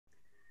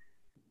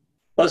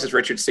Hello, this is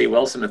Richard C.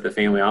 Wilson with the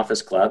Family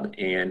Office Club,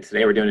 and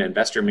today we're doing an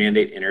investor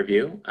mandate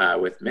interview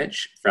with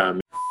Mitch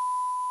from.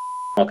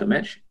 Welcome,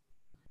 Mitch.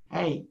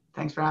 Hey,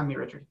 thanks for having me,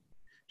 Richard.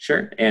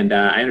 Sure. And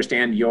I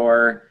understand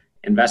your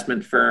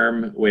investment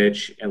firm,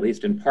 which at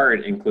least in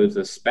part includes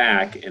a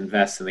SPAC,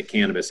 invests in the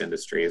cannabis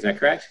industry. Is that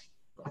correct?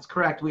 That's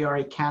correct. We are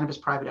a cannabis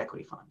private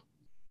equity fund.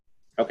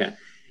 Okay.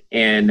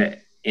 And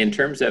in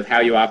terms of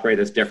how you operate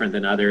that's different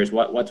than others,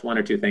 what's one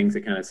or two things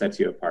that kind of sets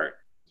you apart?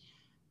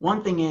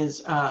 One thing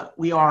is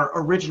we are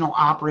original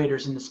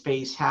operators in the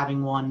space,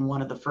 having won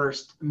one of the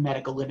first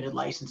medical limited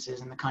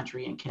licenses in the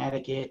country in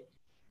Connecticut,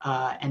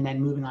 and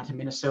then moving on to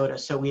Minnesota.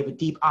 So we have a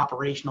deep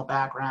operational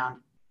background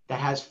that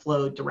has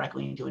flowed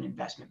directly into an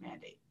investment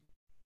mandate.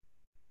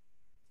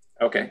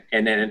 Okay.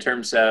 And then in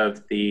terms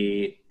of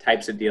the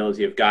types of deals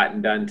you've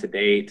gotten done to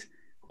date,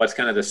 what's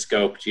kind of the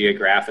scope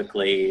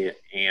geographically?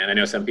 And I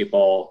know some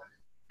people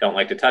don't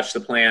like to touch the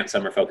plant.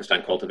 Some are focused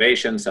on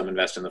cultivation. Some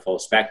invest in the full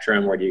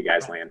spectrum. Where do you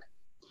guys land?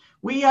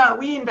 We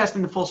invest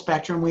in the full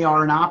spectrum. We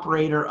are an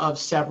operator of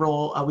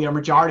several, we are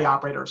majority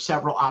operator of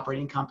several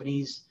operating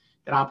companies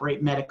that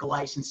operate medical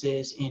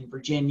licenses in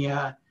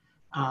Virginia,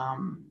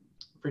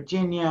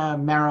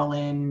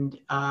 Maryland,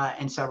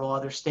 and several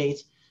other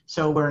states.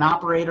 So we're an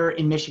operator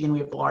in Michigan. We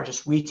have the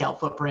largest retail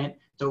footprint.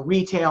 So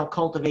retail,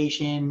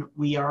 cultivation,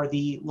 we are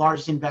the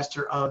largest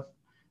investor of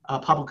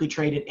publicly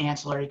traded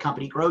ancillary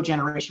company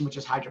GrowGeneration, which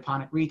is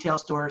hydroponic retail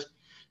stores.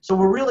 So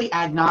we're really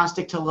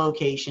agnostic to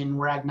location.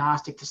 We're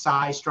agnostic to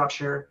size,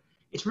 structure.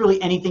 It's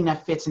really anything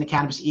that fits in the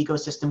cannabis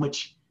ecosystem,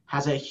 which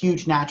has a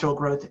huge natural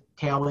growth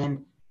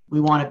tailwind. We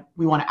want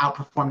to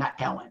outperform that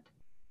tailwind.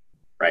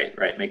 Right.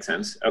 Makes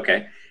sense.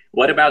 Okay.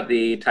 What about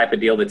the type of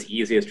deal that's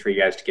easiest for you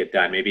guys to get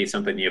done? Maybe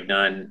something you've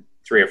done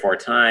 3 or 4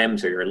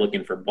 times, or you're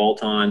looking for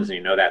bolt-ons and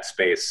you know that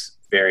space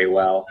very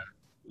well.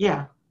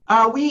 Yeah.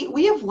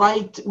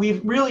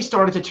 We've really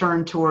started to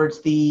turn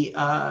towards the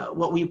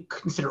what we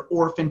consider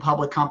orphan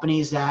public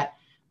companies that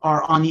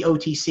are on the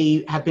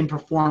OTC, have been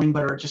performing,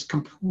 but are just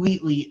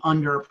completely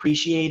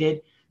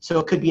underappreciated. So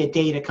it could be a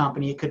data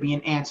company, it could be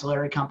an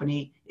ancillary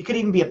company, it could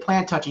even be a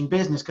plant touching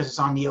business because it's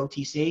on the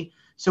OTC.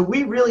 So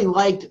we really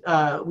liked,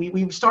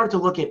 we've started to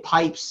look at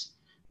pipes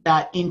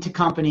that into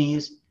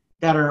companies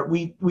that are,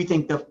 we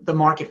think the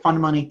market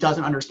fundamentally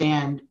doesn't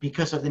understand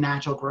because of the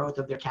natural growth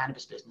of their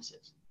cannabis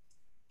businesses.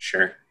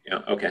 Sure. Yeah.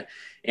 Okay.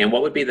 And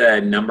what would be the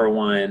number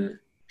one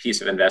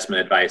piece of investment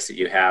advice that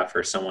you have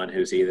for someone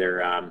who's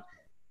either an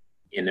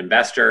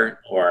investor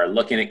or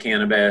looking at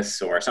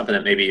cannabis, or something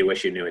that maybe you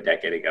wish you knew a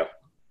decade ago?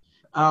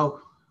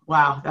 Oh,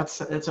 wow. That's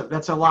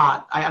a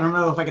lot. I don't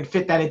know if I could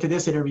fit that into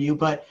this interview,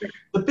 but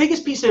the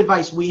biggest piece of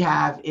advice we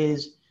have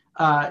is,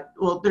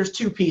 there's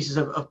 2 pieces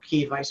of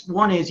key advice.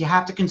 One is you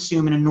have to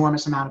consume an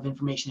enormous amount of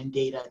information and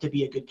data to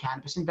be a good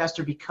cannabis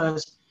investor,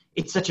 because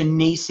it's such a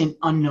nascent,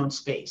 unknown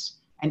space.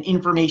 And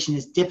information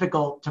is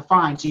difficult to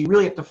find. So you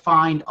really have to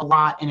find a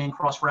lot and then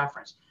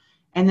cross-reference.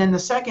 And then the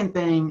second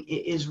thing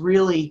is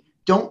really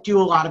don't do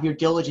a lot of your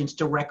diligence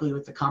directly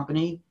with the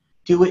company.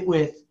 Do it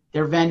with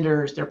their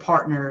vendors, their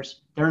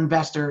partners, their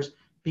investors,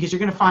 because you're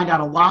going to find out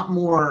a lot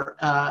more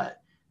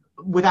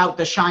without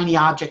the shiny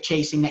object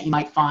chasing that you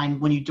might find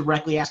when you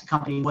directly ask a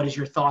company, what is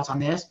your thoughts on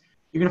this?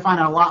 You're going to find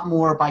out a lot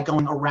more by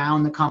going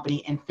around the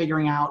company and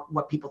figuring out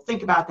what people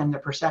think about them,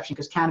 their perception,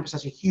 because cannabis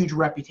has a huge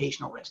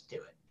reputational risk to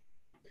it.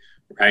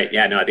 Right.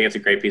 Yeah, no, I think it's a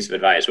great piece of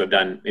advice. We've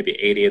done maybe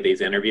 80 of these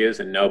interviews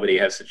and nobody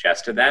has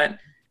suggested that,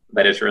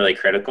 but it's really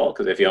critical,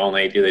 because if you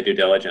only do the due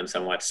diligence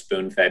on what's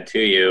spoon-fed to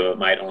you, it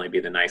might only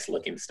be the nice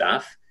looking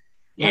stuff.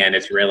 Yeah. And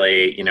it's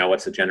really,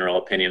 what's the general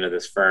opinion of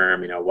this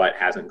firm? What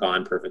hasn't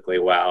gone perfectly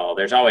well?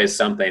 There's always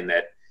something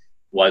that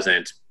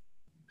wasn't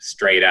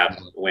straight up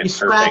went you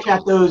perfect.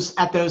 Scratch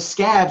at those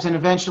scabs, and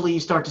eventually you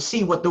start to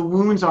see what the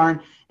wounds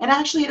are. And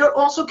actually, it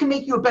also can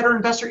make you a better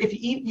investor if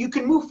you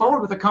can move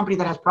forward with a company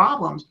that has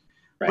problems.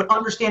 Right. But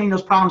understanding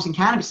those problems in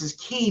cannabis is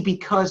key,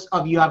 because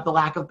you have the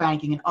lack of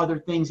banking and other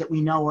things that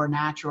we know are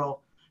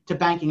natural to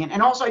banking.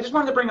 And also, I just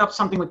wanted to bring up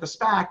something with the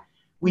SPAC.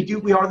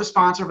 We are the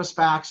sponsor of a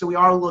SPAC, so we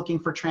are looking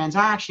for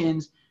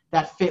transactions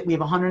that fit. We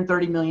have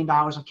 $130 million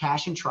of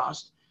cash in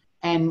trust,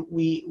 and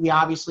we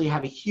obviously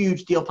have a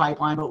huge deal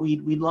pipeline, but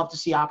we'd love to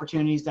see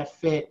opportunities that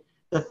fit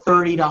the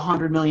 $30 to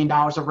 $100 million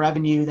of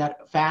revenue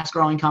that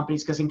fast-growing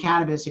companies, because in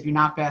cannabis, if you're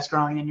not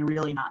fast-growing, then you're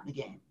really not in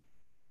the game.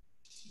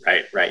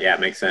 Right. Yeah,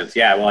 it makes sense.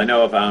 Yeah, well, I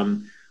know of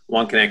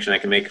one connection I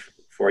can make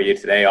for you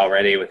today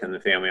already within the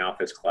Family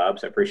Office Club.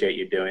 So I appreciate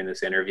you doing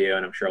this interview,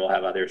 and I'm sure we'll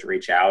have others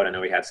reach out. I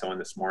know we had someone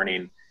this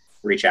morning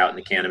reach out in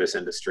the cannabis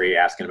industry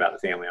asking about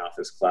the Family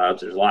Office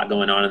Clubs. There's a lot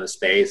going on in the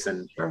space,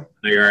 and sure.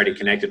 I know you're already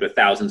connected with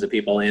thousands of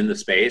people in the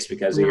space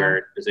because of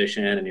your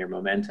position and your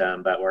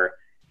momentum, but we're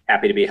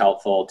happy to be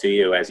helpful to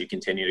you as you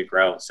continue to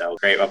grow. So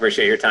great. Well,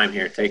 appreciate your time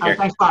here. Take care.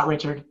 Thanks a lot,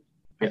 Richard.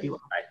 Yep. Bye. Bye.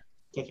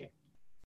 Take care.